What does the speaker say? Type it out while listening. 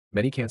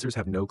Many cancers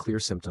have no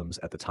clear symptoms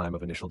at the time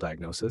of initial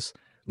diagnosis,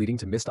 leading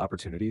to missed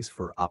opportunities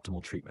for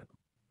optimal treatment.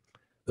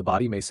 The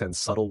body may send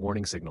subtle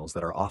warning signals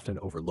that are often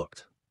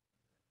overlooked.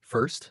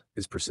 First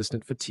is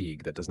persistent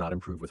fatigue that does not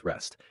improve with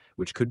rest,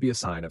 which could be a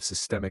sign of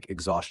systemic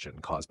exhaustion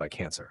caused by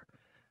cancer.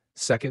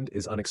 Second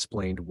is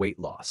unexplained weight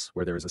loss,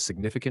 where there is a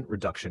significant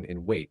reduction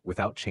in weight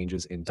without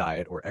changes in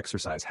diet or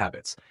exercise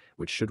habits,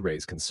 which should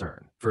raise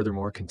concern.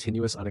 Furthermore,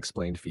 continuous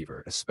unexplained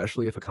fever,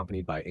 especially if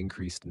accompanied by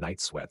increased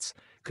night sweats,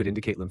 could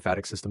indicate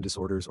lymphatic system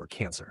disorders or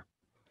cancer.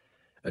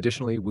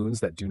 Additionally, wounds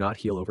that do not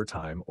heal over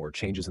time or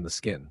changes in the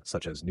skin,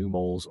 such as new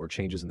moles or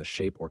changes in the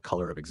shape or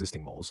color of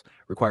existing moles,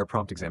 require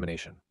prompt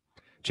examination.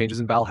 Changes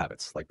in bowel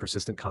habits, like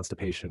persistent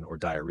constipation or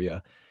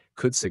diarrhea,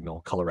 could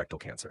signal colorectal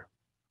cancer.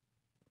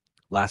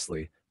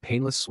 Lastly,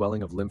 painless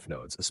swelling of lymph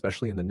nodes,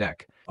 especially in the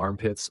neck,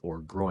 armpits, or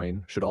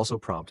groin, should also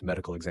prompt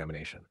medical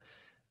examination.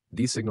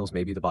 These signals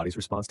may be the body's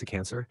response to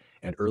cancer,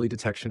 and early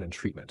detection and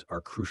treatment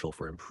are crucial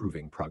for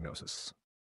improving prognosis.